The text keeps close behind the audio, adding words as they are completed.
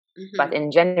But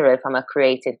in general, from a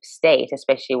creative state,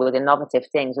 especially with innovative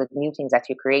things, with new things that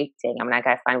you're creating, I mean, like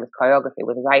I find with choreography,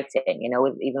 with writing,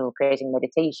 even with creating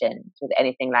meditation, with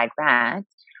anything like that,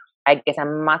 I get a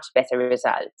much better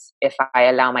result if I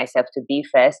allow myself to be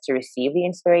first, to receive the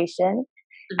inspiration,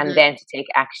 and then to take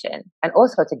action, and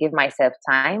also to give myself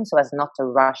time so as not to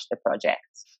rush the project.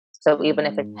 So even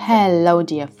if it's... Hello,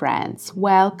 dear friends.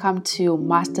 Welcome to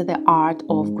Master the Art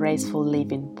of Graceful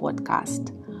Living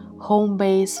podcast, home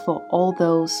base for all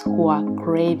those who are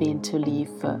craving to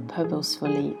live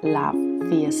purposefully, love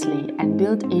fiercely, and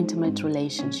build intimate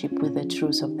relationship with the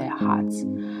truth of their hearts.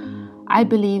 I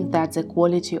believe that the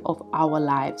quality of our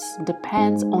lives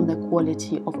depends on the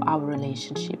quality of our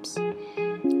relationships.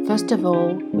 First of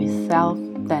all, with self,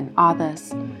 then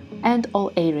others, and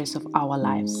all areas of our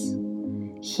lives.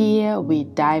 Here we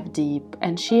dive deep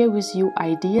and share with you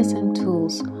ideas and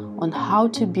tools on how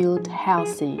to build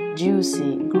healthy,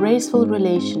 juicy, graceful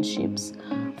relationships,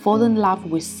 fall in love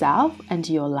with self and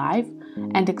your life,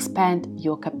 and expand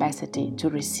your capacity to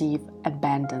receive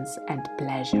abundance and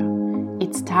pleasure.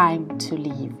 It's time to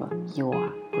live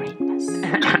your greatness.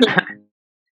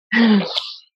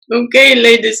 Okay,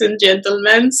 ladies and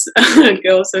gentlemen,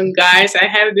 girls and guys, I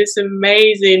have this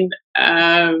amazing,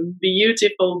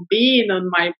 beautiful being on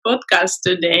my podcast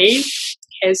today,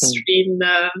 Catherine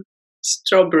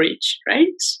Strawbridge,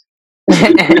 right?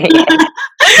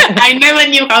 I never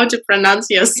knew how to pronounce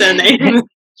your surname.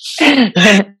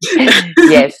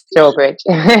 Yes, Strawbridge.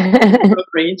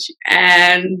 Strawbridge.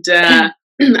 And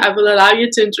I will allow you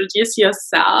to introduce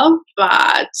yourself,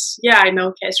 but yeah, I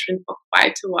know Catherine for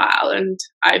quite a while, and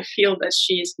I feel that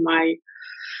she's my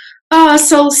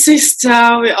soul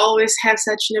sister. We always have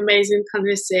such an amazing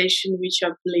conversation, which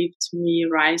uplift me,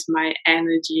 rise my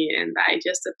energy, and I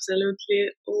just absolutely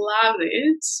love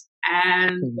it.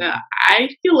 And I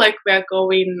feel like we're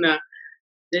going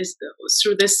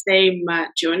through the same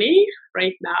journey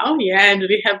right now, and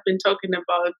we have been talking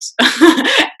about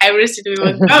everything we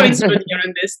were going through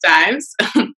during these times.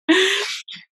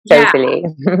 Totally.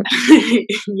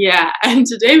 Yeah, and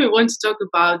today we want to talk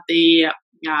about the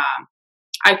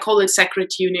I call it sacred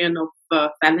union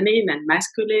of feminine and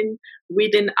masculine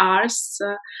within us,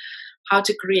 how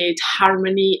to create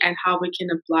harmony and how we can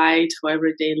apply it for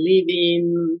everyday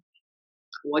living,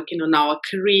 working on our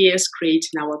careers,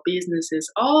 creating our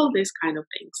businesses, all these kind of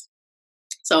things.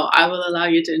 So I will allow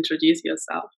you to introduce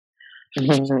yourself.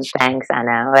 Thanks,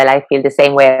 Anna. Well, I feel the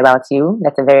same way about you.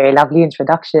 That's a very lovely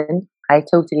introduction. I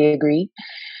totally agree.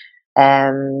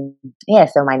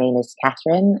 So my name is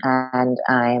Catherine, and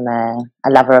I'm a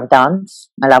lover of dance,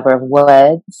 a lover of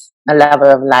words, a lover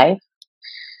of life.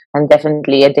 I'm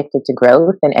definitely addicted to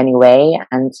growth in any way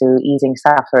and to easing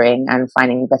suffering and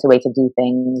finding a better way to do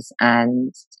things.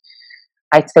 And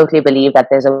I totally believe that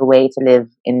there's a way to live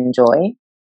in joy.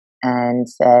 And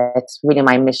it's really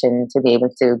my mission to be able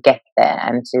to get there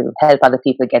and to help other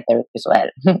people get there as well,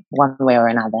 one way or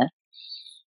another.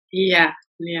 Yeah.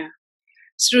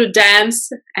 Through dance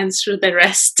and through the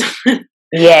rest.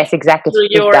 Yes, exactly.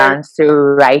 Through dance,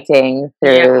 through writing,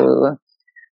 through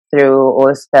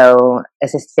also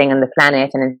assisting on the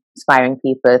planet and inspiring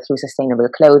people through sustainable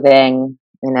clothing.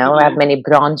 I have many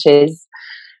branches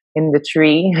in the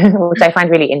tree, which I find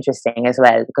really interesting as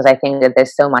well, because I think that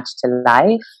there's so much to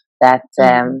life that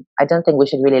I don't think we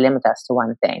should really limit us to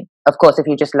one thing. Of course, if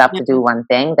you just love to do one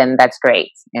thing, then that's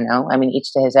great. I mean,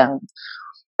 each to his own.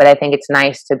 But I think it's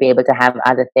nice to be able to have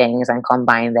other things and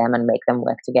combine them and make them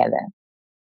work together.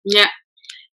 Yeah,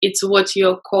 it's what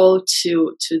you're called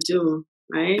to do.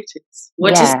 Right? It's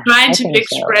what is trying to be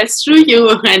expressed through you,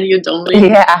 and you don't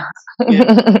leave. Yeah.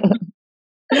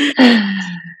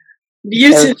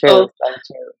 Beautiful. So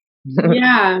true.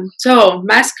 Yeah. So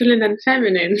masculine and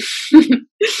feminine.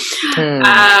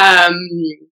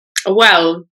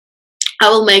 Well, I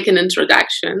will make an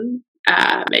introduction.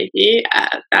 Maybe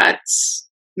that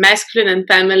masculine and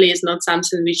feminine is not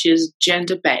something which is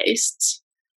gender based.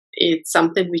 It's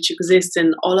something which exists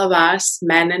in all of us,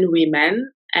 men and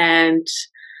women. And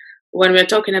when we're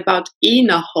talking about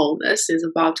inner wholeness, is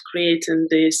about creating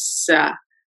this,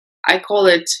 I call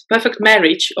it perfect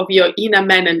marriage of your inner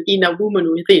man and inner woman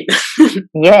within.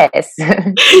 Yes,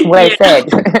 well said.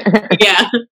 Yeah.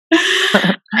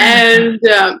 And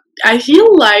I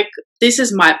feel like this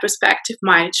is my perspective,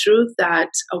 my truth,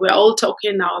 that we're all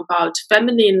talking now about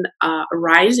feminine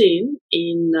rising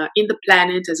in the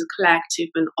planet as a collective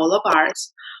and all of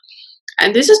ours.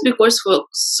 And this is because for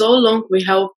so long we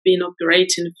have been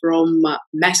operating from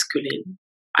masculine,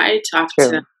 right?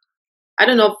 After, I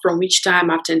don't know from which time,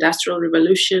 after Industrial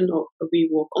Revolution, or we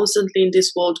were constantly in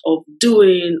this world of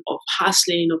doing, of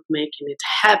hustling, of making it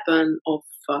happen, of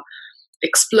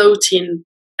exploiting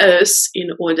us in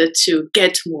order to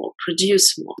get more,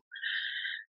 produce more.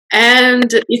 And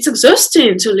it's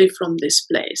exhausting to live from this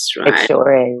place, right? It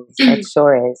sure is. It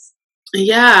sure is.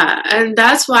 Yeah, and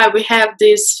that's why we have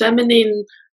this feminine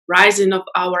rising of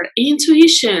our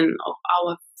intuition, of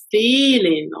our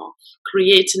feeling, of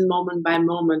creating moment by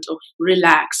moment, of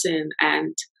relaxing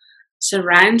and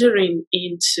surrendering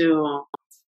into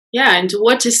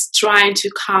what is trying to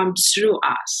come through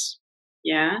us.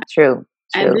 Yeah. True.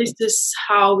 And this is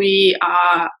how we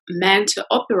are meant to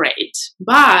operate.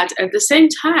 But at the same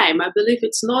time, I believe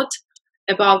it's not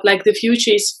about like the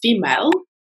future is female.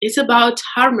 It's about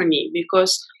harmony,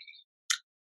 because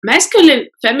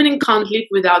feminine can't live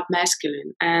without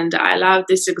masculine. And I love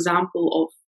this example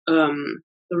of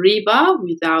river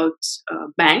without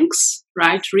banks,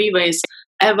 right? River is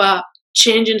ever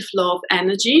changing flow of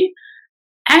energy,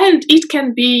 and it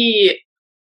can be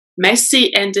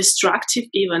messy and destructive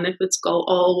even if it's go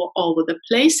all over the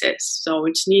places. So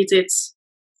it needs its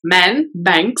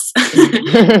banks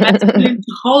to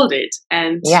hold it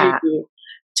and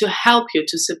to help you,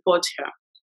 to support her.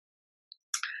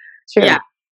 True. Yeah.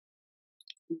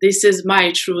 This is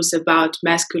my truth about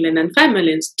masculine and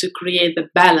feminine, to create the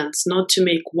balance, not to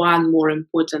make one more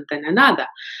important than another.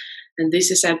 And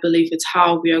this is, I believe, it's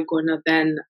how we are going to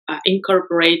then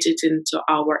incorporate it into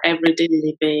our everyday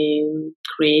living,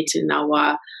 creating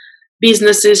our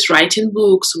businesses, writing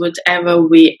books, whatever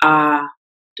we are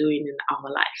doing in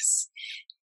our lives.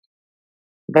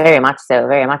 Very much so,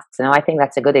 very much so. I think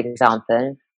that's a good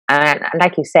example. And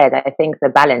like you said, I think the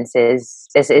balance is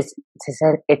it's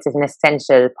an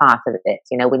essential part of it.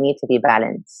 You know, we need to be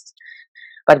balanced.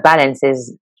 But balance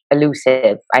is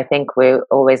elusive. I think we're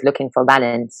always looking for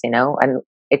balance, you know, and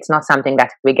it's not something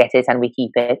that we get it and we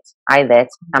keep it either.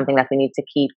 It's something that we need to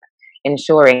keep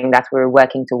ensuring that we're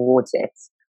working towards it.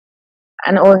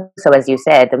 And also, as you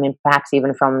said, I mean, perhaps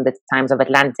even from the times of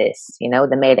Atlantis, you know,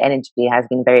 the male energy has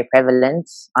been very prevalent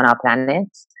on our planet.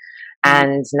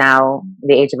 And now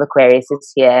the age of Aquarius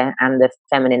is here and the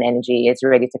feminine energy is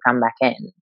ready to come back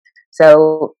in.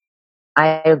 So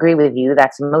I agree with you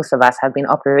that most of us have been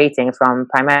operating from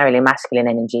primarily masculine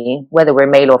energy, whether we're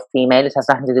male or female. It has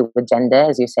nothing to do with gender,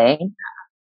 as you say.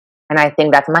 And I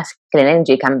think that masculine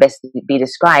energy can best be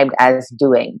described as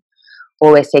doing,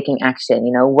 always taking action,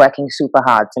 you know, working super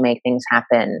hard to make things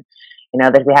happen. You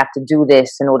know, that we have to do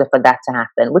this in order for that to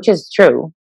happen, which is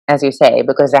true, as you say,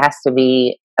 because there has to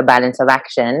be a balance of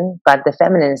action. But the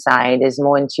feminine side is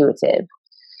more intuitive.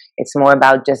 It's more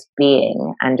about just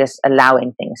being and just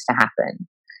allowing things to happen.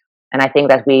 And I think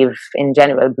that we've, in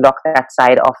general, blocked that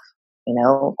side off, you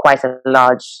know, quite a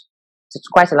large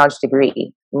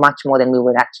degree, much more than we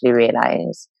would actually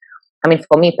realize. I mean,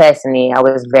 for me personally, I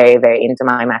was very, very into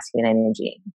my masculine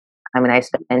energy. I mean, I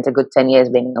spent a good 10 years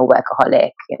being a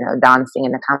workaholic, you know, dancing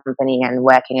in a company and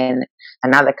working in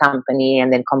another company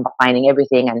and then combining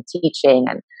everything and teaching,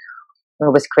 and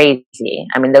it was crazy.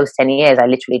 I mean, those 10 years, I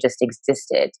literally just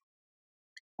existed.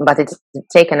 But it's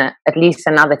taken at least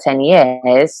another 10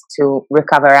 years to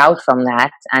recover out from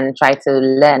that and try to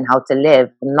learn how to live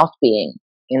not being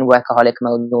in workaholic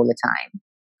mode all the time,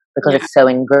 because it's so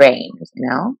ingrained, you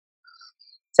know?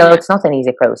 So it's not an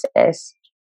easy process,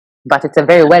 but it's a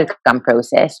very welcome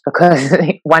process, because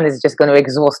one is just going to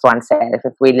exhaust oneself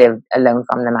if we live alone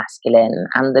from the masculine,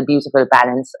 and the beautiful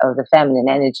balance of the feminine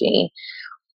energy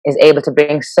is able to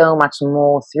bring so much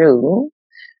more through.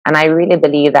 And I really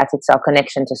believe that it's our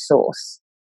connection to source.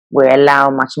 We allow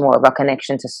much more of our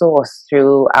connection to source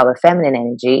through our feminine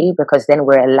energy, because then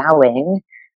we're allowing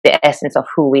the essence of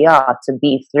who we are to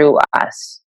be through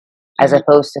us, as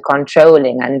opposed to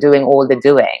controlling and doing all the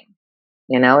doing.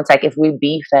 You know, it's like if we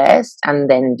be first and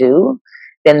then do,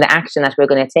 then the action that we're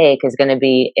going to take is going to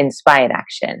be inspired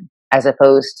action, as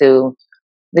opposed to,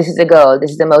 this is a goal,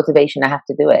 this is the motivation, I have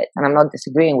to do it. And I'm not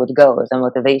disagreeing with goals and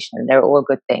motivation. They're all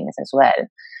good things as well.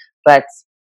 But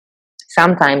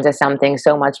sometimes there's something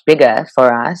so much bigger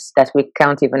for us that we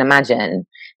can't even imagine,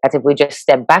 that if we just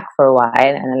step back for a while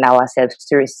and allow ourselves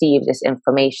to receive this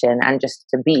information and just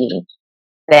to be,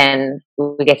 then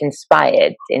we get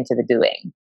inspired into the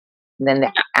doing. Then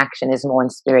the action is more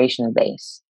inspirational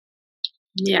based.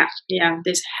 Yeah,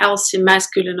 this healthy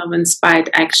masculine of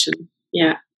inspired action.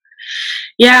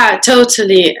 Yeah,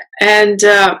 totally. And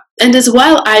as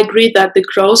well, I agree that the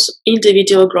growth,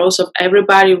 individual growth of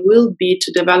everybody will be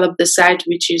to develop the side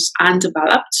which is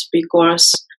undeveloped,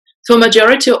 because for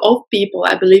majority of people,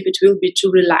 I believe it will be to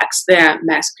relax their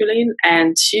masculine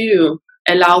and to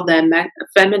allow their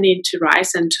feminine to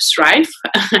rise and to thrive.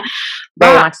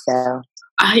 Very much so.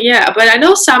 but I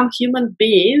know some human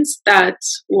beings that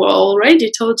were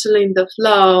already totally in the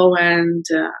flow and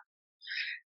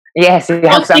yes, you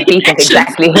have some people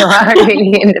exactly who are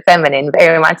really in the feminine,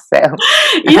 very much so.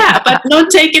 Yeah, but not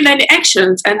taking any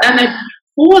actions. And then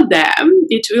for them,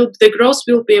 the growth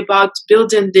will be about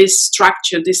building this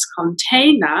structure, this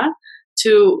container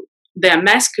to their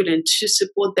masculine to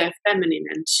support their feminine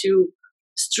and to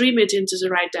stream it into the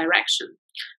right direction.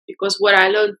 Because what I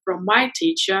learned from my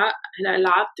teacher, and I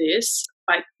love this,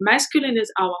 like masculine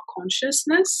is our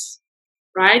consciousness,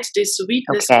 right? This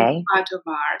weakness part of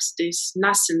ours, this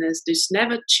nothingness, this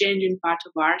never changing part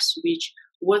of ours, which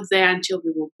was there until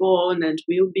we were born and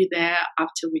will be there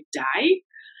after we die.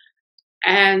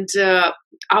 And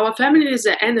our feminine is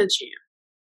the energy.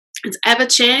 It's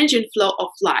ever-changing flow of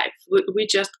life. We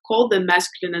just call them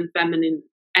masculine and feminine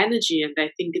energy, and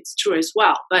I think it's true as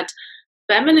well. But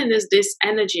feminine is this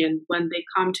energy, and when they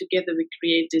come together, we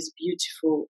create this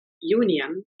beautiful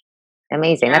union.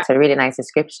 Amazing. Yeah. That's a really nice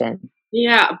description.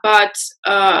 Yeah, but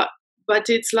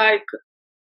it's like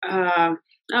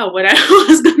what I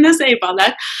was gonna say about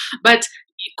that. But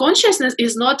consciousness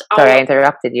is not our... Sorry, I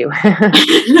interrupted you.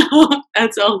 No,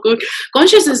 that's all good.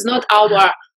 Consciousness is not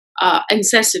our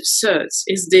incessive search.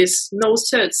 It's this no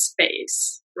search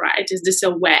space, right? It's this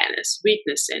awareness,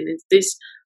 witnessing. It's this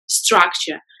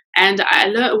structure. And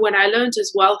when I learned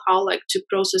as well how like to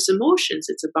process emotions,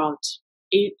 it's about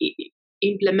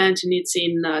implementing it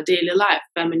in daily life,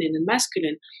 feminine and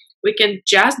masculine. We can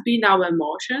just be in our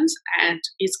emotions, and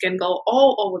it can go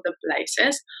all over the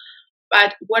places.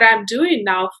 But what I'm doing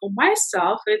now for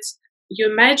myself, it's you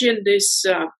imagine this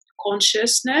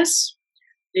consciousness,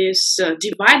 this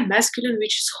divine masculine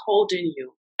which is holding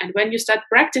you. And when you start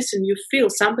practicing, you feel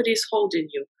somebody is holding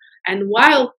you. And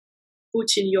while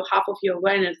putting your half of your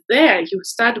awareness there, you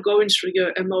start going through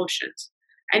your emotions.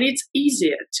 And it's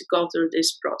easier to go through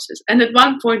this process. And at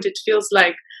one point, it feels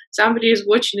like somebody is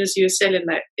watching as you're selling,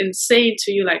 like, and saying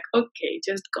to you, like, okay,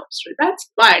 just go through.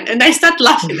 That's fine. And I start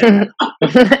laughing at that.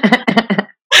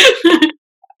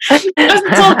 Because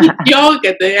it's all this joke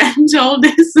at the end, all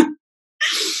this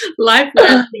life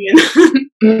lesson.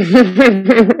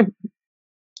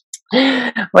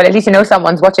 Well, at least you know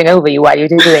someone's watching over you while you're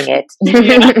doing it.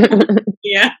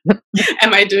 Yeah.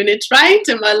 Am I doing it right?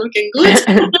 Am I looking good?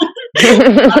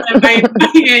 Am I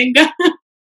doing...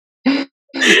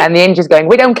 And the angel's going,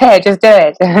 we don't care, just do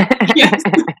it. Yes.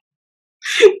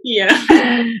 Yeah.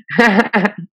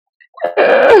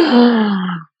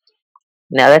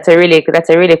 No, that's a really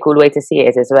cool way to see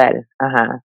it as well.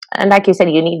 And like you said,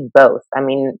 you need both. I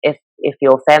mean, if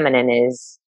your feminine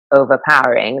is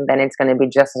overpowering, then it's going to be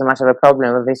just as much of a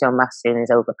problem if your masculine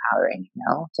is overpowering. You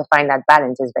know, to find that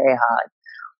balance is very hard.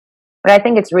 But I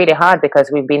think it's really hard because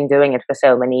we've been doing it for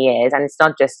so many years, and it's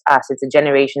not just us; it's the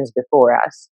generations before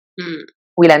us. Mm.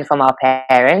 We learn from our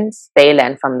parents, they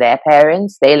learn from their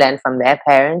parents, they learn from their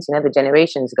parents. You know, the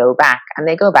generations go back, and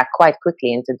they go back quite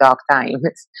quickly into dark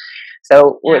times.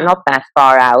 So we're not that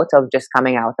far out of just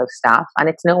coming out of stuff, and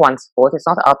it's no one's fault. It's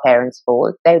not our parents'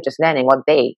 fault. They're just learning what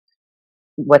they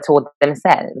were taught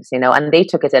themselves, you know, and they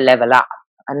took it a level up.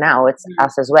 And now it's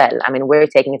us as well. I mean, we're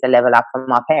taking it a level up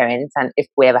from our parents, and if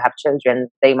we ever have children,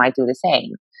 they might do the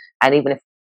same. And even if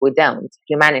we don't,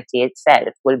 humanity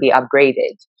itself will be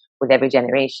upgraded with every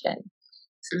generation.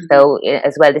 Mm-hmm. So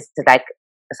as well, this is like,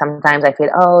 sometimes I feel,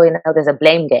 oh, you know, there's a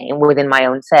blame game within my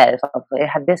own self of,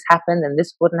 had this happened and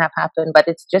this wouldn't have happened, but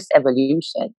it's just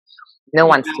evolution. No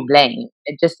one's to blame.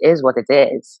 It just is what it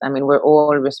is. I mean, we're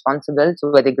all responsible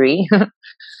to a degree.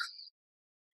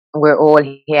 We're all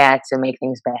here to make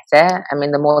things better. I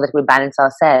mean, the more that we balance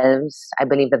ourselves, I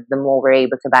believe that the more we're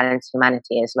able to balance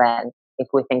humanity as well. If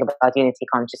we think about unity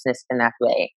consciousness in that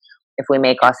way, if we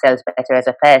make ourselves better as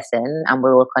a person and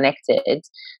we're all connected,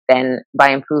 then by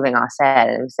improving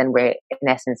ourselves, then we're in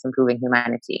essence improving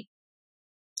humanity.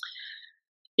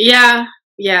 Yeah.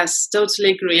 Yes,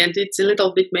 totally agree. And it's a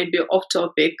little bit maybe off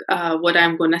topic, what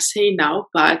I'm going to say now,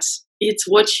 but it's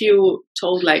what you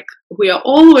told, like, we are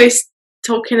always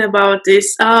talking about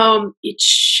this,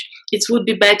 it would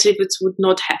be better if it would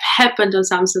not have happened or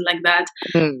something like that.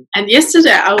 Mm. And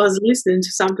yesterday I was listening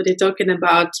to somebody talking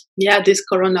about, this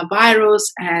coronavirus,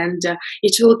 and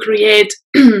it will create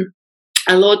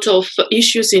a lot of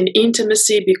issues in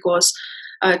intimacy because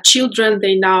children,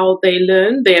 they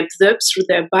learn, they observe through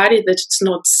their body that it's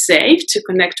not safe to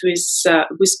connect with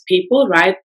people,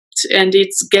 right? And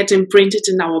it's getting printed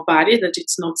in our body that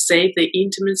it's not safe, the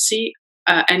intimacy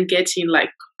and getting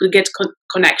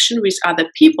connection with other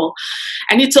people.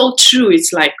 And it's all true.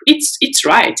 It's like, it's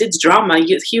right. It's drama.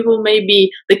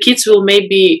 The kids will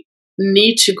maybe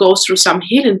need to go through some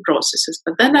healing processes.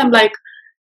 But then I'm like,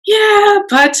 yeah,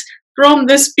 but from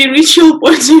the spiritual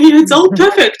point of view, it's all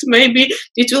perfect. Maybe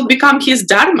it will become his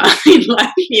dharma in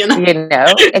life, You know,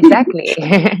 exactly.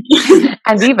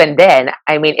 And even then,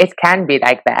 I mean, it can be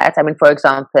like that. I mean, for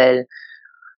example,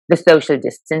 the social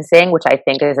distancing, which I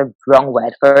think is a wrong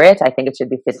word for it. I think it should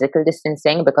be physical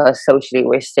distancing, because socially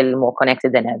we're still more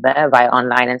connected than ever via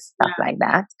online and stuff like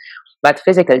that. But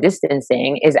physical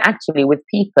distancing is actually with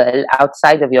people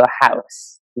outside of your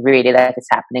house, really, that is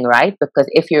happening, right? Because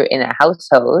if you're in a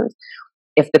household,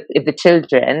 if the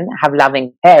children have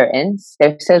loving parents,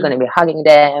 they're still going to be hugging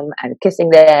them and kissing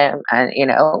them, and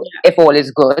if all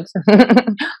is good.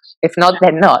 If not,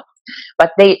 then not.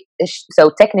 But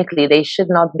so technically they should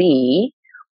not be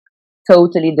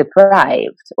totally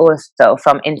deprived also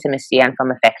from intimacy and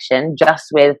from affection just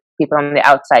with people from the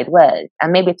outside world.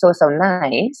 And maybe it's also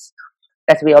nice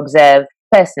that we observe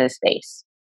personal space.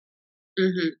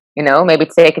 Maybe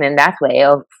it's taken in that way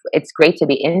of, it's great to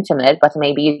be intimate, but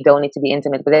maybe you don't need to be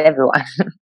intimate with everyone.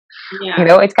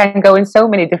 It can go in so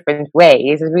many different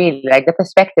ways. Really, like, the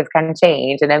perspective can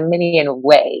change in a million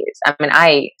ways. I mean,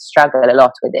 I struggle a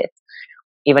lot with it.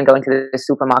 Even going to the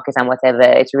supermarkets and whatever,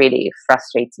 it really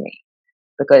frustrates me.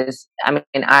 Because, I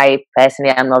mean, I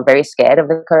personally am not very scared of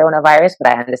the coronavirus,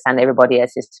 but I understand everybody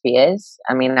else's fears.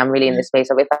 I mean, I'm really in the space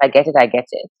of, if I get it, I get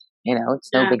it. It's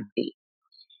no big deal.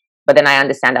 But then I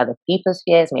understand other people's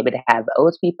fears. Maybe they have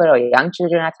old people or young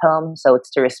children at home, so it's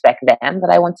to respect them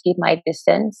that I want to keep my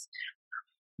distance.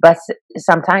 But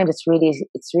sometimes it's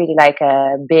really like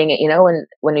being,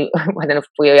 when you, I don't know if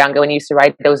we were younger, when you used to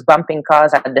ride those bumping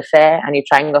cars at the fair and you're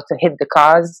trying not to hit the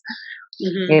cars.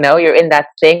 You're in that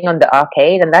thing on the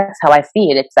arcade, and that's how I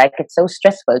feel. It's like, it's so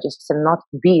stressful just to not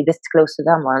be this close to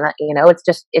someone.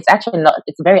 It's actually not,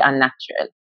 it's very unnatural.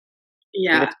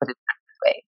 Yeah.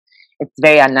 It's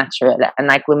very unnatural, and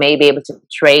like, we may be able to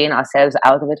train ourselves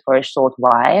out of it for a short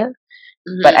while,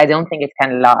 but I don't think it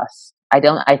can last. I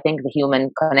think the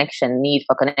human need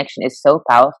for connection is so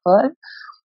powerful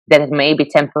that it may be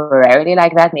temporarily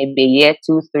like that, maybe a year,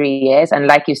 2, 3 years. And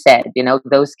like you said,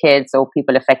 those kids or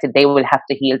people affected, they will have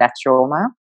to heal that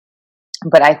trauma.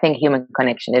 But I think human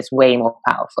connection is way more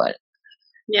powerful.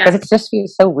 Yeah. Because it just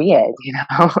feels so weird,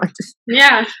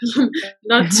 Yeah.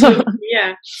 Not to,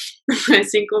 yeah. I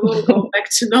think we will go back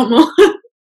to normal.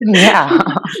 Yeah.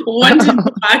 One to go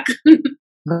back.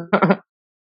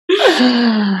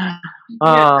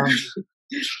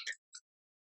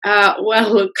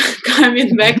 Well,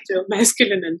 coming back to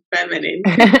masculine and feminine,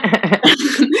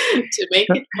 to make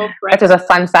it more practical. That was a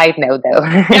fun side note, though.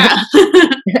 Yeah.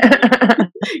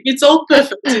 It's all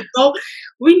perfect.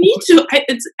 We need to,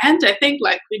 and I think,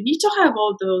 like, we need to have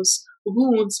all those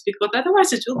wounds, because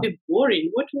otherwise it will be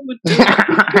boring. What we would do?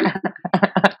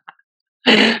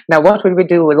 Now, what will we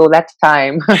do with all that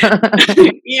time?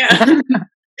 Yeah.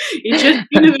 It's just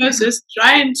universe is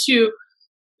trying to,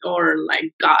 or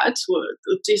like God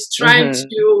is trying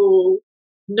to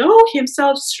know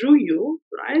himself through you,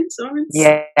 right? So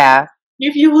it's,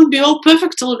 if you will be all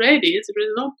perfect already, there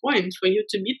is no point for you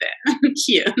to be there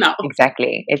here now.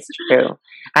 Exactly, it's true.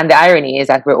 And the irony is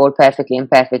that we're all perfectly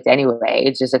imperfect anyway.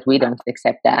 It's just that we don't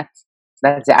accept that.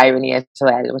 That's the irony as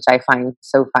well, which I find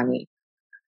so funny.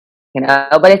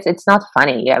 But it's not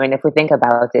funny. I mean, if we think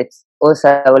about it,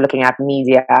 also looking at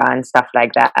media and stuff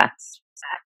like that,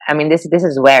 I mean, this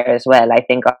is where as well, I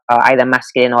think, either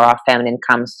masculine or our feminine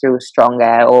comes through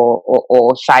stronger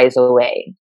or shies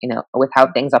away, with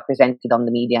how things are presented on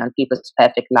the media and people's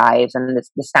perfect lives and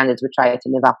the standards we try to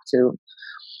live up to.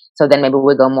 So then maybe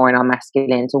we'll go more in our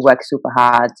masculine to work super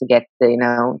hard to get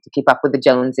to keep up with the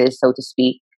Joneses, so to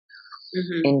speak.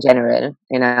 In general,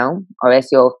 or else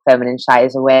your feminine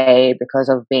shies away because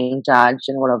of being judged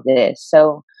and all of this.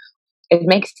 So it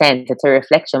makes sense. It's a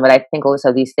reflection, but I think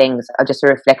also these things are just a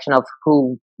reflection of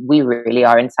who we really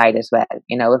are inside as well.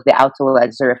 If the outer world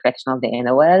is a reflection of the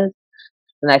inner world,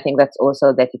 then I think that's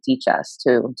also there to teach us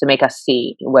to make us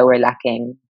see where we're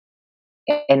lacking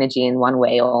energy in one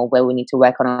way, or where we need to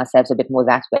work on ourselves a bit more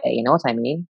that way. You know what I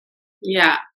mean?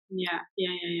 Yeah.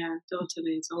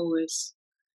 Totally.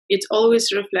 It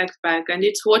always reflects back, and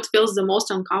it's what feels the most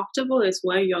uncomfortable is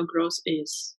where your growth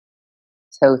is.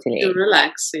 Totally. To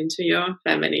relax into your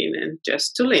feminine and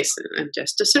just to listen and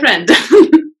just to surrender.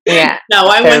 Yeah. Now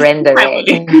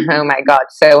surrendering. Oh my God,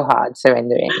 so hard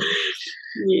surrendering.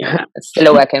 Yeah. It's still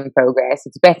a work in progress.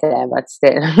 It's better, but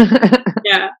still.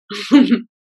 Yeah.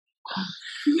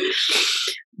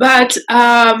 But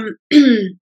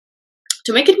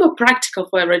to make it more practical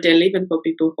for everyday living for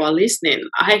people who are listening,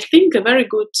 I think a very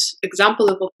good example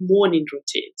of morning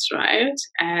routines, right?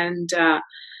 And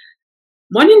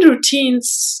morning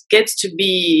routines gets to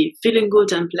be feeling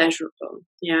good and pleasurable.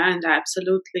 Yeah, and I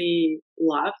absolutely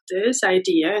love this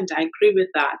idea and I agree with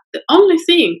that. The only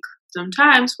thing,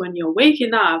 sometimes when you're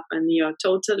waking up and you're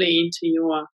totally into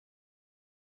your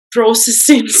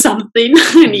processing something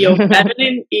and your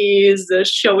feminine is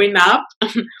showing up,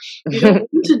 you don't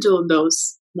want to do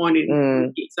those morning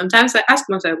routines. Sometimes I ask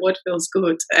myself what feels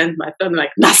good, and my feminine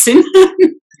like nothing.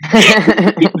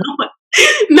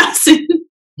 Nothing.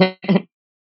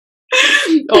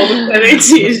 All the time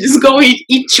is just go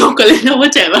eat chocolate or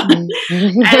whatever.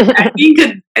 And I think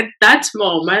at that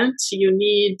moment you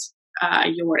need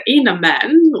your inner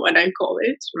man, what I call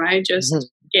it, right? Just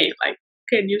again, like,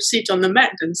 can you sit on the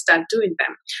mat and start doing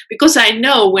them? Because I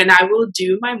know when I will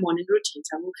do my morning routines,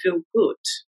 I will feel good.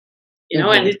 You know,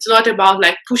 and it's not about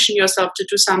like pushing yourself to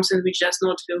do something which does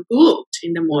not feel good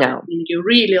in the morning. No. You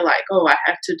really like, oh, I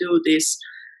have to do this,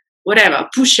 whatever,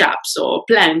 push-ups or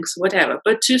planks, whatever.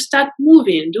 But to start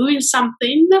moving, doing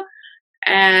something,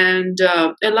 and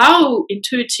allow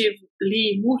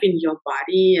intuitively moving your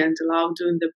body and allow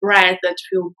doing the breath that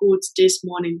feel good this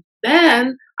morning.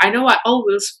 Then I know I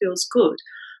always feels good.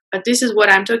 But this is what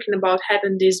I'm talking about,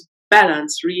 having this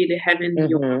balance, really having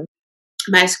your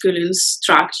masculine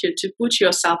structure to put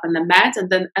yourself on the mat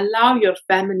and then allow your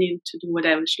feminine to do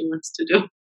whatever she wants to do.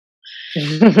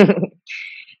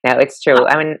 No, it's true.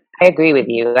 I mean, I agree with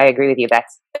you.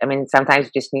 Sometimes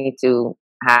you just need to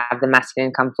have the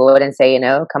masculine come forward and say, you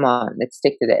know, come on, let's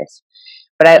stick to this.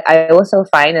 But I also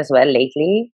find as well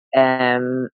lately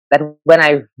that when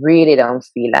I really don't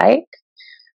feel like,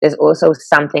 there's also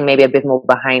something maybe a bit more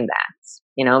behind that.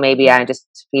 You know, maybe I just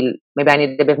feel, maybe I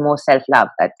need a bit more self-love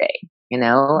that day, you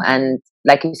know? And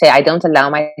like you say, I don't allow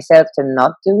myself to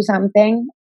not do something.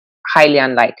 Highly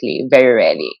unlikely, very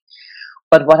rarely.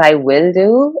 But what I will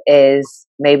do is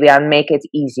maybe I'll make it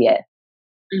easier.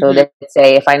 So let's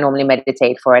say if I normally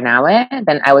meditate for an hour,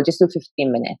 then I will just do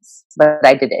 15 minutes. But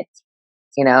I did it,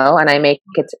 you know, and I make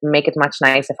it much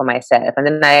nicer for myself. And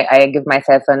then I give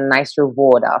myself a nice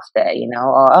reward after, you know,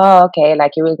 or, oh, okay,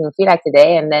 like you really didn't feel like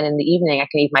today. And then in the evening, I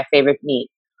can eat my favorite meat.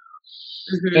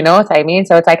 You know what I mean?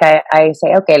 So it's like I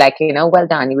say, okay, like, you know, well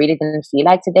done. You really didn't feel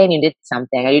like today and you did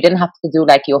something. Or you didn't have to do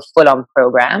like your full-on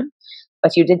program,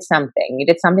 but you did something. You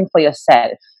did something for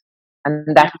yourself.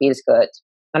 And that feels good.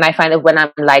 And I find that when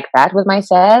I'm like that with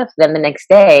myself, then the next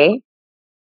day,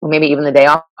 or maybe even the day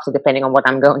after, depending on what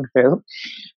I'm going through,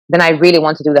 then I really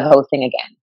want to do the whole thing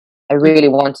again. I really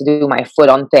want to do my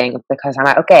full-on thing because I'm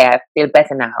like, okay, I feel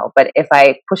better now. But if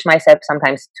I push myself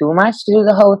sometimes too much to do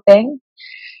the whole thing,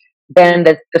 then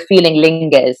the feeling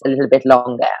lingers a little bit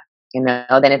longer, you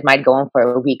know, then it might go on for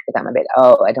a week that I'm a bit,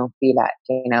 oh, I don't feel like,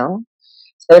 you know.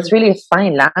 So it's really a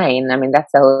fine line. I mean,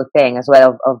 that's the whole thing as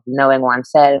well of knowing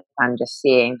oneself and just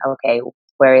seeing, okay,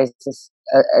 where is this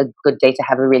a good day to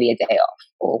have really a day off?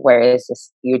 Or where is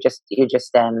this, you're just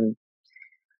trying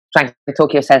to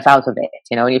talk yourself out of it,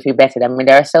 you know, and you feel better. I mean,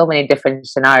 there are so many different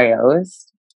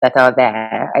scenarios that are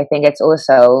there. I think it's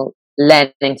also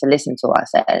learning to listen to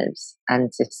ourselves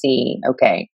and to see,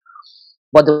 okay,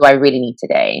 what do I really need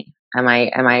today? Am I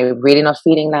really not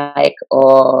feeling like,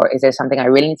 or is there something I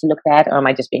really need to look at, or am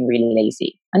I just being really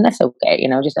lazy? And that's okay, you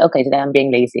know, just okay, today I'm being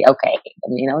lazy. Okay,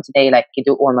 and, you know, today like you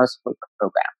do almost a full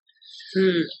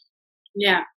program.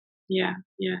 Yeah,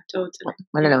 totally.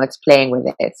 I don't know, it's playing with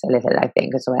it a little, I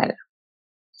think, as well.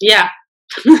 Yeah,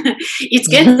 it's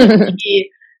getting to be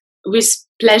with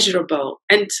pleasurable,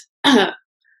 and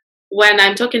when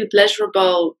I'm talking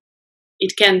pleasurable,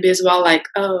 it can be as well like,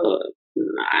 oh,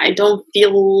 I don't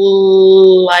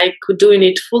feel like doing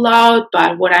it full out,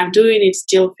 but what I'm doing, it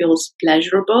still feels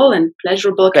pleasurable. And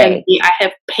pleasurable can be, I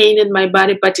have pain in my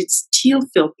body, but it still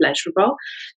feels pleasurable.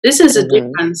 This is a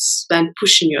difference than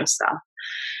pushing yourself.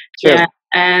 True. Yeah,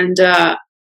 and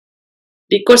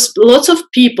because lots of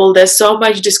people, they're so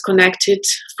much disconnected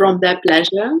from their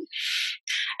pleasure.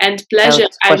 And pleasure,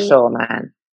 for sure,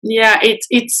 man. Yeah,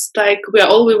 it's like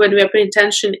when we are paying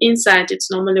attention inside, it's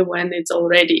normally when it's all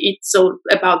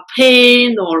about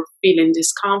pain or feeling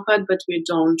discomfort, but we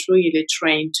don't really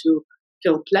train to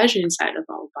feel pleasure inside of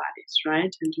our bodies,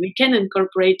 right? And we can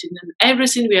incorporate it in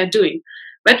everything we are doing,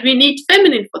 but we need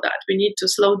feminine for that. We need to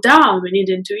slow down. We need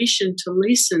intuition to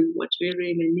listen what we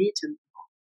really need.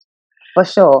 For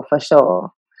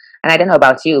sure. And I don't know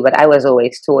about you, but I was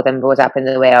always taught and brought up in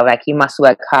the way of like, you must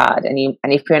work hard, and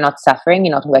if you're not suffering,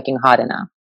 you're not working hard enough,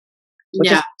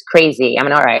 which is crazy. I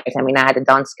mean, all right. I mean, I had a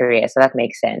dance career, so that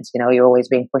makes sense. You know, you're always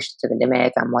being pushed to the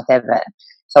limit and whatever.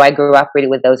 So I grew up really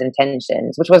with those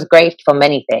intentions, which was great for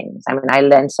many things. I mean, I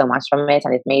learned so much from it,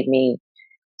 and it made me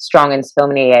strong in so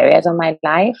many areas of my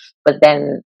life. But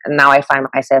then now I find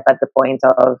myself at the point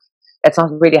of, that's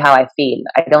not really how I feel.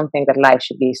 I don't think that life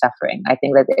should be suffering. I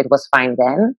think that it was fine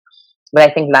then, but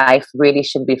I think life really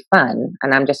should be fun.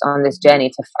 And I'm just on this journey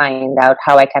to find out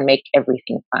how I can make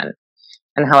everything fun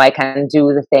and how I can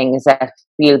do the things that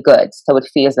feel good so it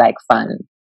feels like fun,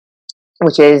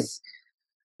 which is,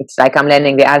 it's like I'm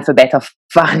learning the alphabet of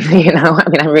fun, you know. I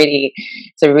mean,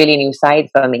 it's a really new side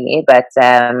for me, but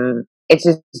it's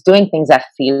just doing things that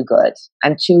feel good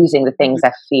and choosing the things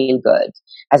that feel good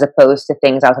as opposed to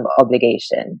things out of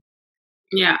obligation.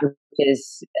 Yeah. Which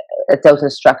is a total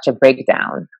structure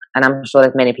breakdown. And I'm sure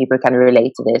that many people can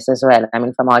relate to this as well. I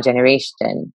mean, from our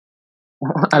generation,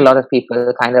 a lot of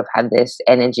people kind of had this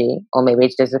energy, or maybe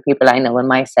it's just the people I know and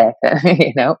myself,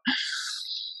 you know.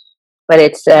 But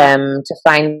it's to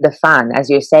find the fun, as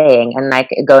you're saying, and like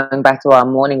going back to our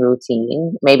morning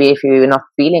routine. Maybe if you're not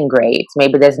feeling great,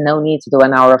 maybe there's no need to do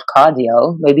an hour of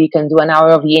cardio. Maybe you can do an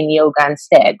hour of yin yoga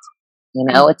instead. You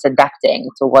know, it's adapting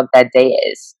to what that day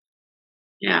is.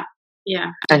 Yeah,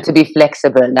 yeah. And to be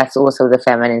flexible, that's also the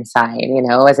feminine side, you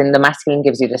know, as in the masculine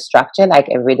gives you the structure, like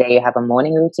every day you have a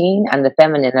morning routine, and the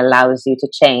feminine allows you to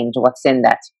change what's in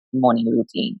that morning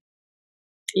routine.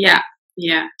 Yeah,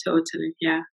 yeah, totally,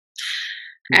 yeah.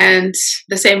 And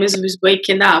the same as with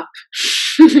waking up,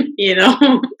 you know,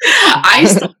 I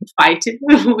stopped fighting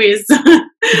with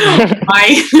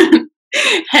my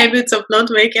habits of not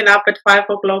waking up at 5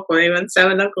 o'clock or even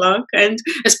 7 o'clock, and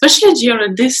especially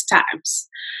during these times.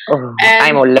 Oh,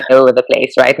 I'm all over the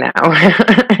place right now.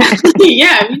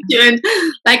 Yeah, me too. And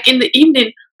like in the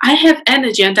evening, I have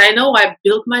energy, and I know I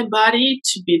built my body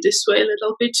to be this way a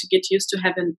little bit, to get used to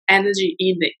having energy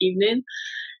in the evening.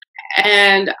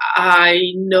 And I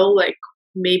know, like,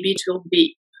 maybe it will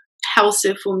be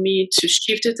healthy for me to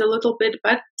shift it a little bit,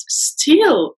 but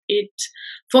still,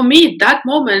 for me, that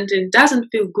moment, it doesn't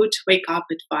feel good to wake up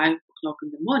at 5 o'clock in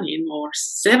the morning or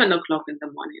 7 o'clock in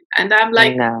the morning. And I'm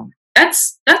like, no.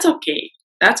 That's okay.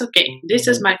 That's okay. This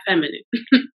is my feminine.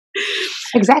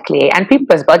 Exactly. And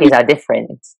people's bodies are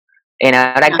different. You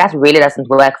know, like that really doesn't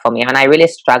work for me. And I really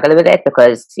struggle with it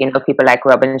because, you know, people like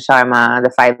Robin Sharma,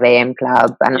 the 5 a.m.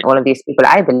 Club, and all of these people,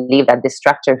 I believe that this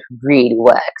structure really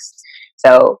works.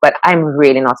 So, but I'm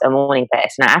really not a morning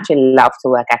person. I actually love to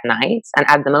work at night. And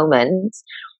at the moment,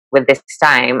 with this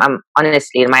time, I'm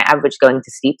honestly, my average going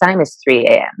to sleep time is 3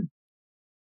 a.m.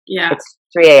 Yeah. It's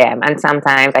 3 a.m. and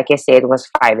sometimes, like I said, it was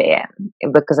 5 a.m.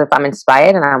 because if I'm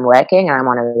inspired and I'm working and I'm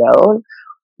on a roll,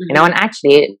 you know, and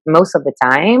actually most of the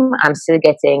time I'm still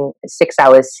getting 6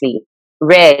 hours sleep.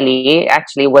 Rarely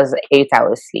actually was 8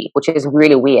 hours sleep, which is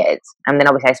really weird. And then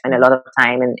obviously I spend a lot of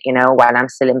time in, you know, while I'm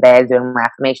still in bed doing my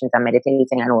affirmations and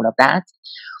meditating and all of that.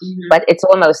 But it's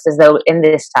almost as though in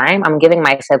this time I'm giving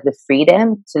myself the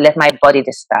freedom to let my body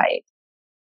decide.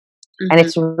 And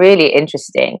it's really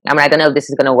interesting. I mean, I don't know if this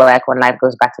is going to work when life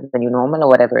goes back to the new normal or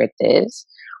whatever it is.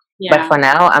 Yeah. But for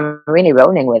now, I'm really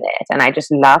rolling with it. And I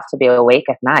just love to be awake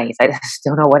at night. I just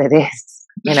don't know what it is,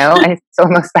 you know? And it's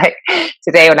almost like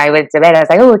today when I went to bed, I was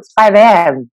like, oh, it's 5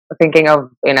 a.m. Thinking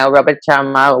of, you know, Robert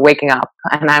Sharma waking up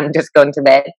and I'm just going to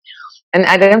bed. And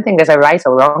I don't think there's a right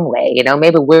or wrong way, you know?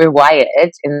 Maybe we're wired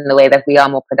in the way that we are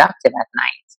more productive at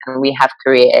night. And we have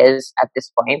careers at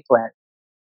this point where,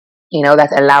 you know,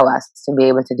 that allow us to be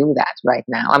able to do that right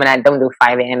now. I mean, I don't do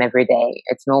 5 a.m. every day.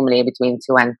 It's normally between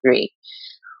 2 and 3,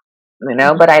 you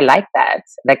know, but I like that.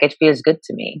 Like, it feels good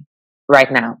to me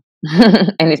right now.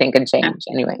 Anything can change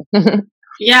anyway.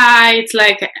 Yeah, it's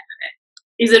like,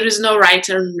 there is no right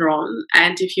and wrong.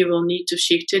 And if you will need to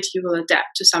shift it, you will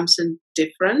adapt to something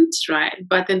different, right?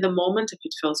 But in the moment, if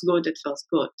it feels good, it feels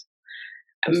good.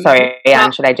 Sorry,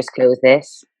 Anne, should I just close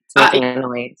this? It's making a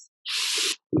noise.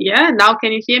 Yeah, now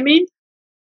can you hear me?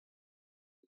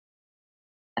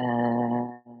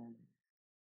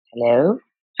 Hello?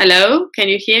 Hello, can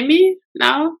you hear me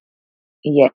now?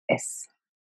 Yes.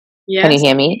 Yes. Can you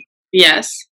hear me?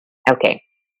 Yes. Okay.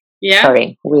 Yeah.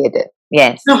 Sorry, weird.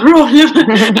 Yes. No problem.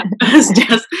 It's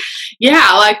just,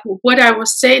 yeah, like what I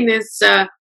was saying is there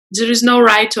is no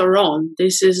right or wrong.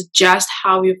 This is just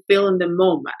how you feel in the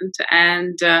moment.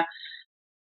 And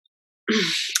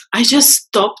I just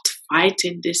stopped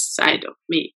fighting this side of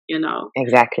me, you know.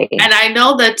 Exactly. And I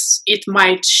know that it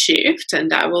might shift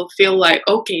and I will feel like,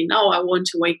 okay, now I want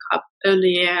to wake up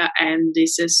earlier and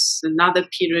this is another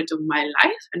period of my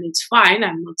life and it's fine.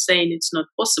 I'm not saying it's not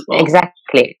possible.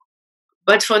 Exactly.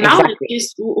 But for now,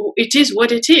 it is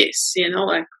what it is, you know,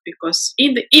 like, because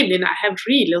in the evening I have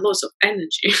really lots of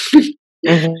energy.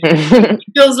 It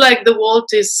feels like the world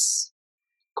is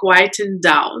quieting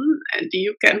down and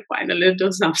you can finally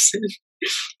do something.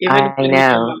 Even I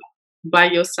know. by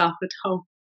yourself at home.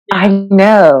 I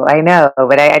know,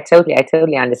 but I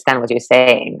totally understand what you're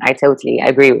saying. I totally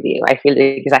agree with you. I feel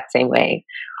the exact same way.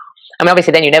 I mean,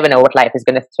 obviously, then you never know what life is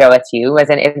going to throw at you. As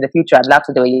in the future, I'd love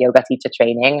to do a yoga teacher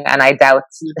training, and I doubt,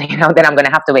 then I'm going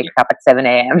to have to wake up at 7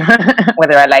 a.m.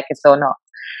 whether I like it or not.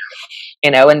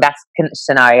 In that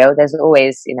scenario, there's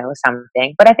always,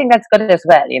 something. But I think that's good as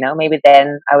well. Maybe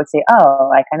then I would say,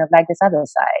 oh, I kind of like this other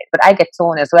side. But I get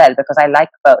torn as well because I like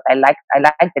both. I like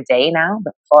the day now.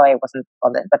 Before I wasn't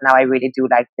bothered, but now I really do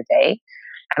like the day,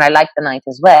 and I like the night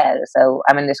as well. So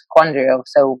I'm in this quandary of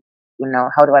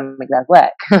how do I make that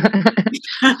work?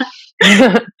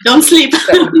 Don't sleep.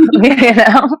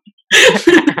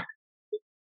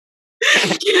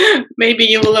 Maybe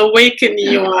you will awaken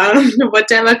your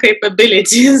whatever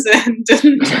capabilities and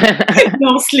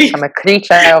no sleep. I'm a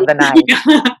creature of the night.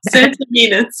 30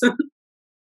 minutes.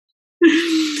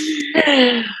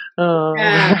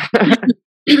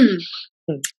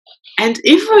 And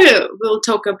if we will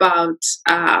talk about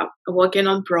working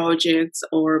on projects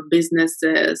or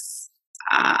businesses,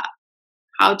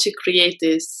 how to create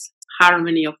this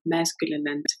harmony of masculine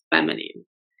and feminine,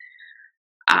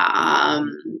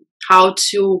 how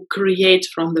to create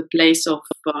from the place of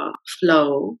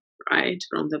flow, right?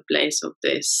 From the place of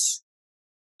this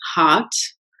heart,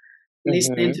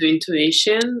 listening to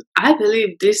intuition. I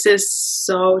believe this is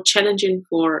so challenging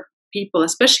for people,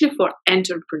 especially for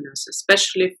entrepreneurs,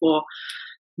 especially for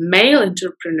male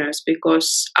entrepreneurs,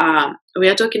 because we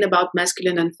are talking about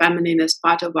masculine and feminine as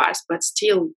part of us, but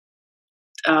still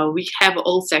we have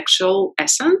all sexual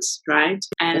essence, right?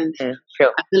 And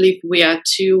sure. I believe we are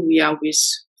with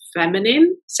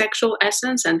feminine sexual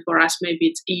essence, and for us maybe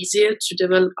it's easier to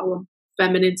develop our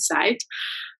feminine side,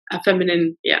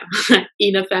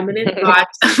 inner feminine,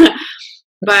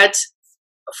 but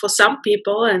for some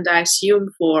people, and I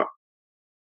assume for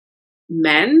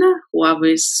men who are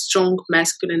with strong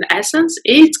masculine essence,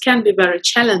 it can be very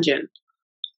challenging.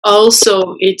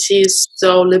 Also, it is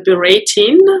so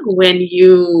liberating when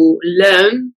you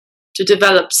learn to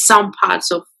develop some parts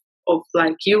of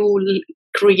like you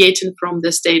creating from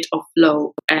the state of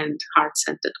flow and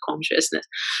heart-centered consciousness.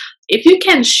 If you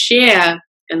can share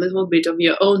a little bit of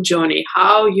your own journey,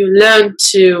 how you learn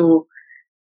to,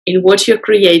 in what you're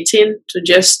creating,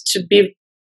 to be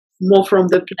more from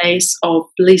the place of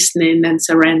listening and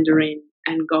surrendering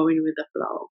and going with the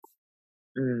flow.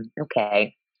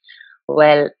 Okay.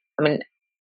 Well, I mean,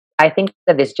 I think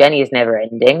that this journey is never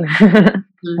ending,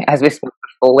 as we spoke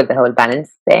before with the whole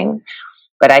balance thing.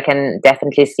 But I can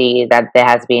definitely see that there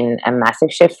has been a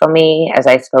massive shift for me, as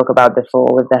I spoke about before,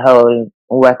 with the whole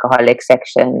workaholic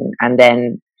section, and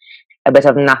then a bit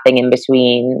of nothing in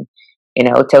between,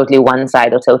 totally one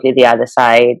side or totally the other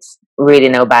side, really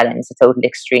no balance, total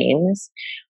extremes.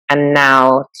 And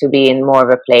now to be in more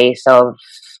of a place of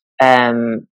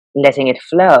letting it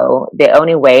flow, the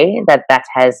only way that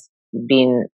has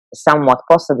been somewhat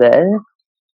possible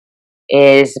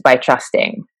is by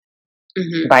trusting.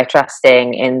 By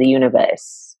trusting in the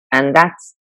universe, and that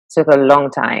took a long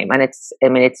time, and it's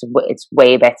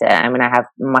way better. I have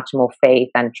much more faith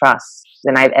and trust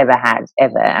than I've ever had,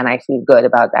 and I feel good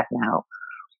about that now.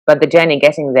 But the journey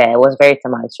getting there was very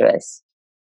tumultuous,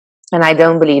 and I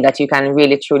don't believe that you can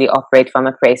really truly operate from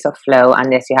a place of flow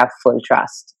unless you have full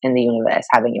trust in the universe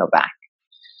having your back.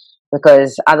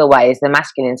 Because otherwise the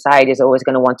masculine side is always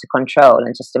going to want to control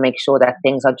and just to make sure that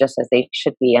things are just as they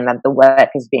should be, and that the work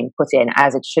is being put in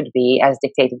as it should be, as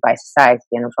dictated by society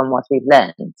and from what we've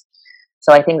learned.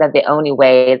 So I think that the only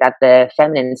way that the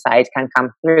feminine side can come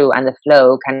through and the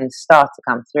flow can start to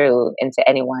come through into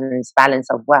anyone's balance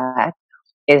of work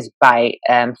is by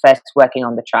first working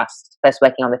on the trust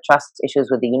issues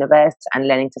with the universe and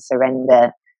learning to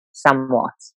surrender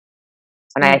somewhat.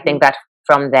 And I think that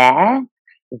from there,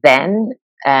 then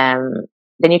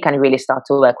you can really start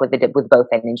to work with both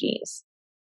energies.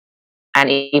 And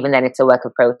even then, it's a work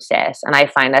of process. And I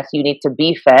find that you need to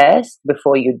be first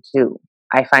before you do.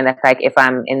 I find that, like, if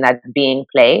I'm in that being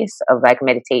place of like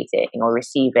meditating or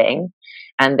receiving,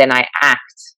 and then I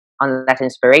act on that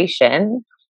inspiration,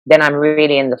 then I'm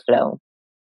really in the flow.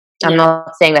 I'm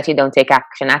not saying that you don't take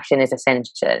action. Action is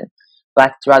essential.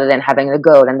 But rather than having the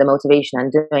goal and the motivation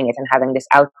and doing it and having this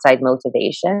outside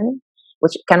motivation,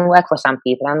 which can work for some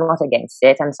people, I'm not against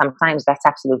it, and sometimes that's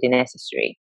absolutely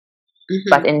necessary.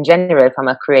 But in general, from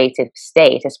a creative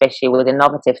state, especially with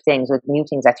innovative things, with new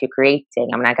things that you're creating,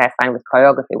 like I find with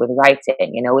choreography, with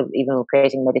writing, even with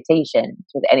creating meditation,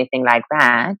 with anything like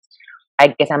that,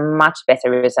 I get a much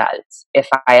better result if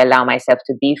I allow myself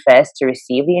to be first, to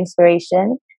receive the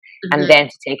inspiration, and then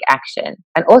to take action,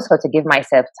 and also to give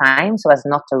myself time so as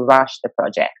not to rush the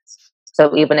project.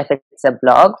 So even if it's a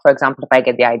blog, for example, if I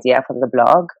get the idea for the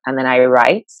blog and then I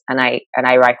write and I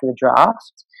write the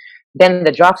draft, then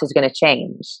the draft is going to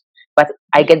change. But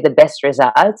I get the best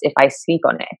results if I sleep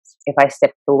on it, if I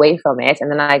step away from it,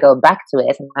 and then I go back to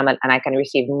it, and I can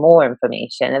receive more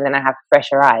information, and then I have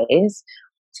fresher eyes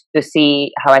to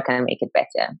see how I can make it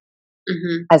better,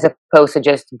 as opposed to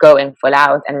just going full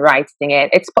out and writing it.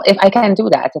 If I can do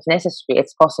that, if necessary,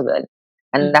 it's possible,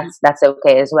 and that's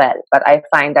okay as well. But I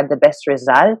find that the best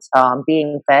results are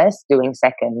being first, doing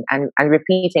second, and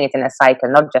repeating it in a cycle,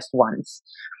 not just once.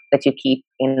 That you keep,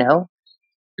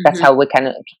 that's how we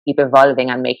can keep evolving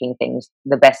and making things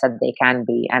the best that they can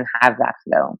be and have that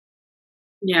flow.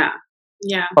 Yeah.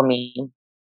 For me.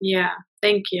 Yeah.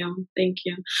 Thank you.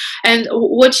 And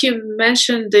what you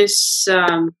mentioned, this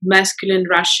masculine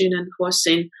Rashid and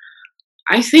Hossein,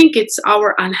 I think it's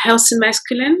our unhealthy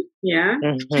masculine,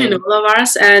 in all of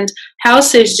us. And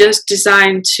health is just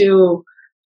designed to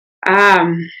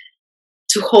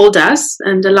hold us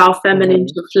and allow feminine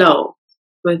to flow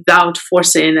without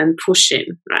forcing and pushing,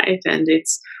 right? And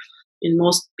it's, in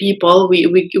most people, we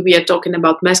are talking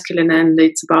about masculine, and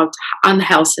it's about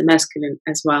unhealthy masculine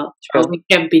as well. True. We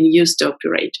have been used to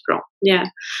operate from. Yeah.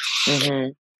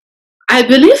 I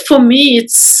believe for me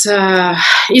it's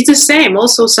the same.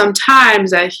 Also,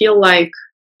 sometimes I feel like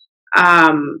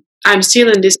I'm still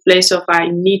in this place of I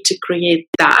need to create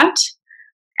that,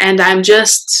 and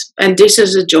this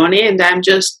is a journey, and I'm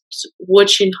just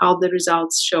watching how the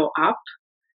results show up.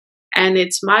 And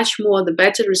it's much more, the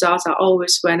better results are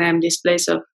always when I'm this place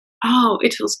of, oh,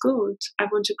 it feels good, I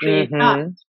want to create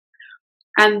that.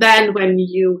 And then when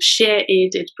you share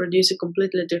it, it produces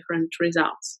completely different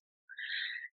results.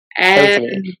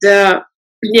 And go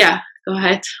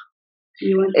ahead.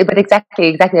 But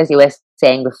exactly as you were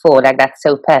saying before, like that's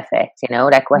so perfect,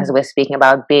 like as we're speaking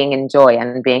about being in joy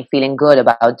and feeling good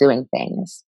about doing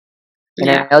things,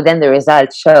 then the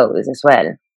result shows as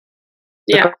well.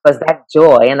 Because that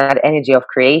joy and that energy of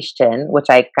creation, which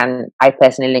I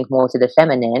personally link more to the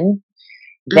feminine,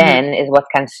 then is what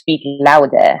can speak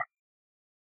louder.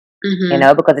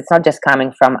 Because it's not just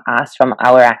coming from us, from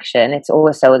our action. It's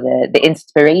also the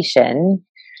inspiration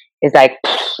is like,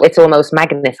 it's almost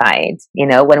magnified,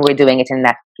 when we're doing it in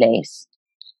that place.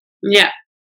 Yeah.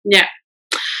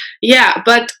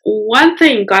 But one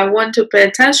thing I want to pay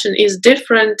attention is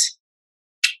different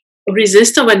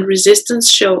when resistance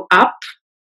show up,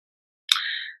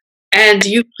 and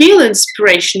you feel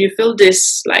inspiration, you feel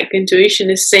this, like intuition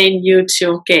is saying you to,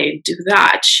 okay, do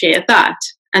that, share that.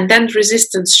 And then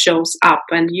resistance shows up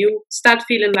and you start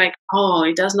feeling like, oh,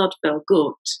 it does not feel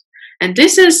good. And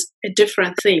this is a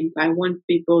different thing. I want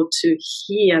people to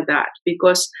hear that,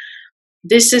 because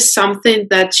this is something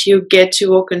that you get to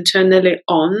work internally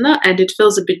on, and it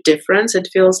feels a bit different. It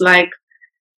feels like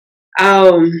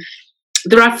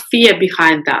there are fear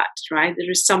behind that, right?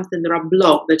 There are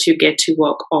blocks that you get to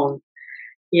work on.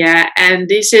 Yeah, and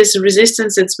this is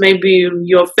resistance. It's maybe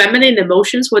your feminine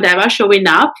emotions, whatever, showing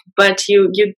up, but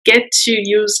you get to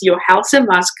use your healthy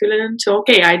masculine to,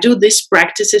 okay, I do these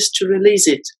practices to release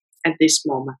it at this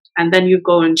moment. And then you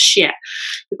go and share.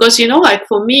 Because, like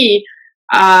for me,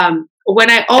 when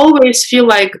I always feel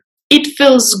like it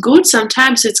feels good,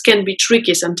 sometimes it can be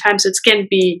tricky. Sometimes it can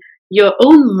be your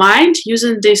own mind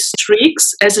using these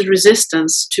tricks as a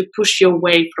resistance to push you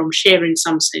away from sharing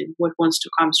something, what wants to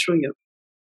come through you.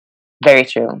 Very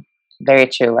true.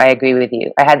 I agree with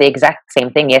you. I had the exact same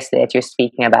thing yesterday that you're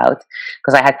speaking about,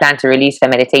 because I had planned to release the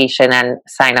meditation and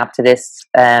sign up to this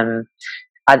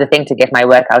other thing to get my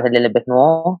workout a little bit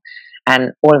more.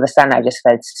 And all of a sudden I just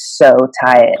felt so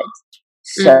tired.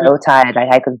 Tired, like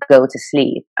I could go to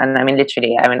sleep. And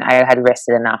I had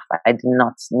rested enough. I did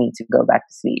not need to go back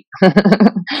to sleep.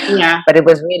 But it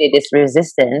was really this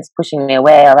resistance pushing me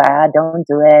away. Don't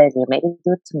do it, maybe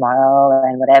do it tomorrow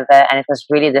and whatever. And it was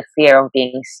really the fear of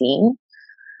being seen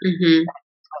that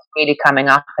was really coming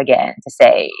up again to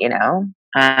say,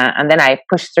 and then I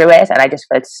pushed through it and I just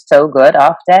felt so good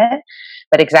after.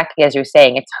 But exactly as you're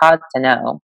saying, it's hard to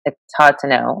know,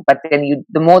 but then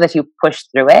the more that you push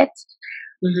through it,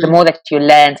 the more that you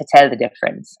learn to tell the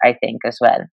difference, I think, as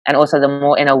well. And also the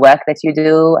more inner work that you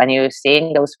do, and you're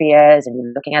seeing those fears and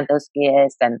you're looking at those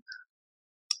fears and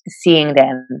seeing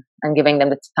them and giving them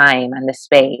the time and the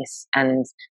space and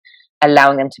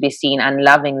allowing them to be seen and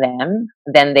loving them,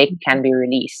 then they can be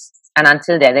released. And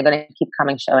until then, they're going to keep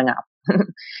showing up.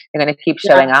 They're going to keep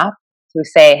showing up to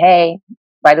say, hey,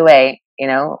 by the way,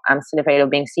 I'm still afraid of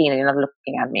being seen and you're not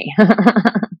looking at me.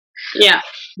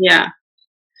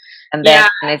 And then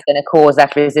it's going to cause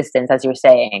that resistance, as you're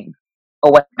saying,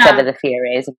 or whatever the fear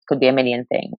is. It could be a million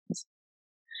things.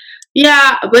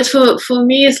 Yeah, but for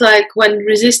me, it's like when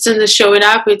resistance is showing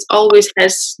up, it always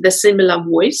has the similar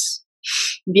voice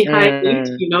behind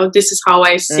it. This is how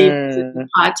I see the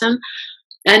pattern.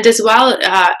 And as well,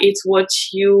 it's what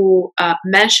you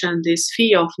mentioned, this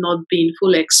fear of not being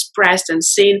fully expressed and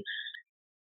seen.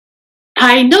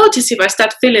 I notice if I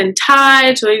start feeling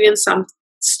tired or even some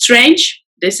strange,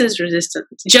 this is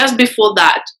resistance. Just before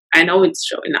that, I know it's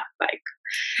showing up.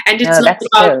 And it's not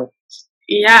about, true.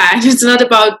 Yeah, and it's not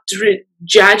about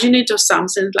judging it or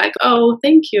something. It's like, oh,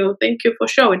 thank you for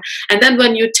showing. And then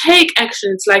when you take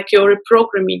action, it's like you're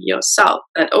reprogramming yourself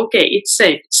that, okay, it's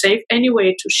safe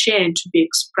anyway to share and to be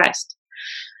expressed.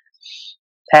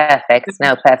 Perfect.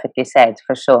 No, perfectly said,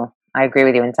 for sure. I agree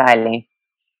with you entirely.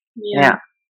 Yeah.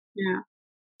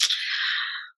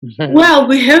 Well,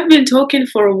 we have been talking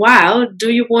for a while.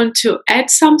 Do you want to add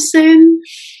something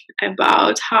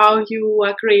about how you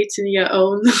are creating your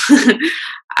own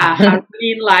harmony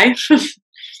in life?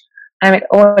 I mean,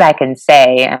 all I can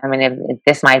say, if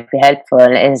this might be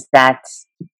helpful, is that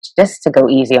just to go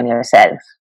easy on yourself.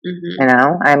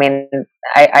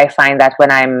 I find that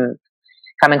when I'm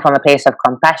coming from a place of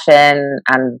compassion,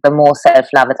 and the more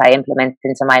self-love that I implement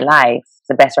into my life,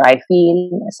 the better I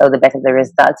feel. So the better the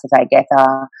results that I get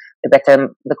are, the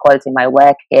better the quality of my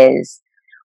work is.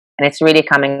 And it's really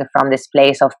coming from this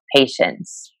place of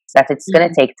patience, that it's going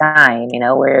to take time,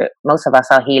 where most of us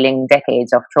are healing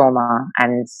decades of trauma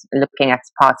and looking at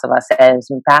parts of ourselves,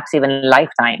 and perhaps even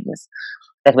lifetimes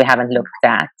that we haven't looked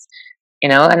at,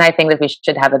 and I think that we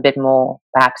should have a bit more,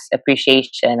 perhaps,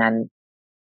 appreciation and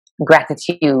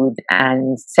gratitude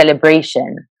and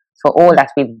celebration for all that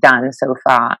we've done so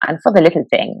far, and for the little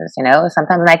things.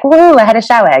 Sometimes I'm like, whoa, I had a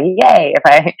shower, yay! If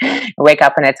I wake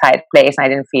up in a tight place and I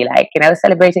didn't feel like,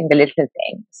 celebrating the little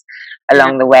things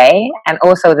along the way, and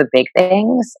also the big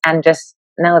things, and just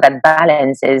know that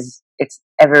balance it's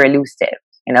ever elusive.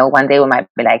 One day we might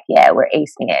be like, yeah, we're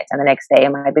acing it, and the next day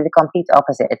it might be the complete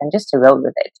opposite, and just to roll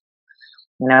with it.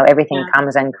 Everything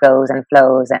comes and goes and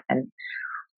flows, and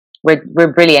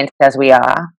we're brilliant as we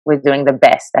are. We're doing the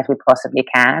best that we possibly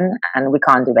can, and we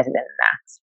can't do better than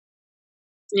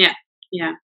that.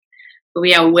 Yeah.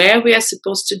 We are where we are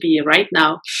supposed to be right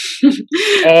now.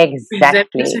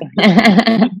 Exactly.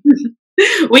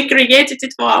 We created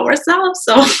it for ourselves,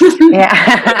 so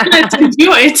let's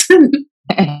enjoy it.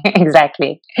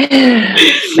 Exactly.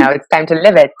 Now it's time to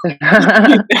live it.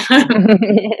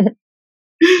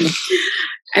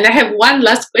 And I have one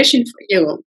last question for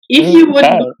you. If you would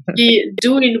be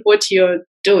doing what you're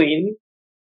doing,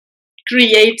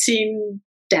 creating,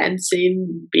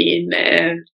 dancing, being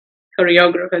a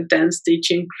choreographer, dance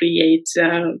teaching,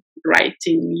 creator,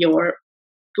 writing your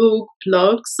book,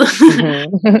 blogs,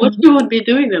 what you would be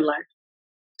doing in life?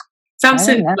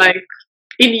 Something like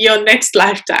in your next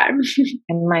lifetime.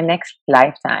 In my next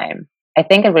lifetime, I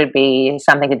think it will be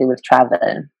something to do with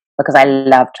travel, because I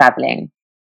love traveling.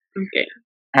 Okay.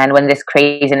 And when this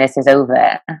craziness is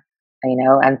over,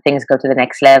 and things go to the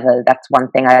next level, that's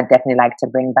one thing I'd definitely like to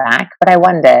bring back. But I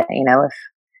wonder, if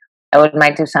I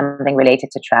might do something related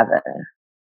to travel.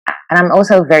 And I'm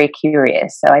also very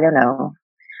curious, so I don't know.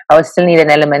 I would still need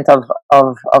an element of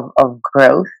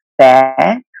growth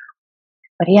there.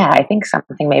 But yeah, I think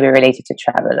something maybe related to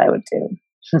travel I would do.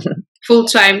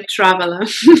 Full-time traveler.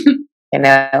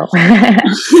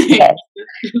 Yes.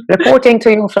 Reporting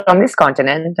to you from this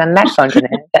continent and that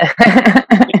continent.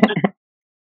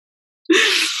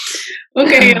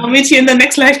 Okay, I'll meet you in the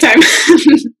next lifetime.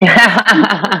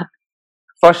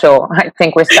 For sure. I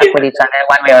think we're stuck with each other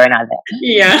one way or another.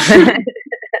 Yeah.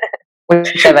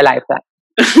 Whichever lifetime.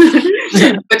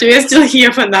 But we are still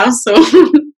here for now, so.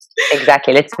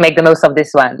 Exactly. Let's make the most of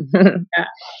this one.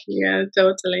 Yeah,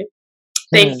 totally.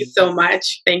 Thank you so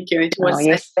much. Thank you. It was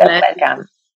you're so welcome.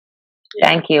 Yeah.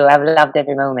 Thank you. I've loved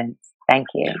every moment. Thank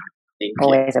you. Yeah, thank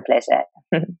Always a pleasure.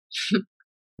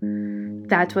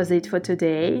 That was it for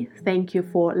today. Thank you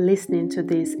for listening to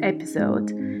this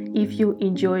episode. If you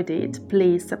enjoyed it,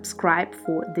 please subscribe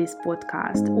for this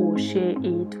podcast or share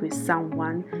it with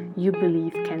someone you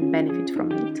believe can benefit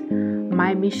from it.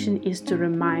 My mission is to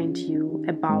remind you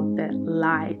about the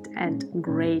light and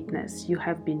greatness you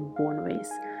have been born with,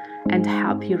 and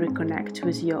help you reconnect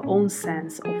with your own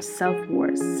sense of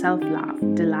self-worth,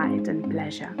 self-love, delight, and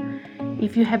pleasure.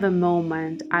 If you have a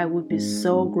moment, I would be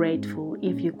so grateful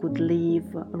if you could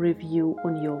leave a review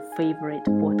on your favorite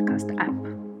podcast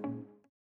app.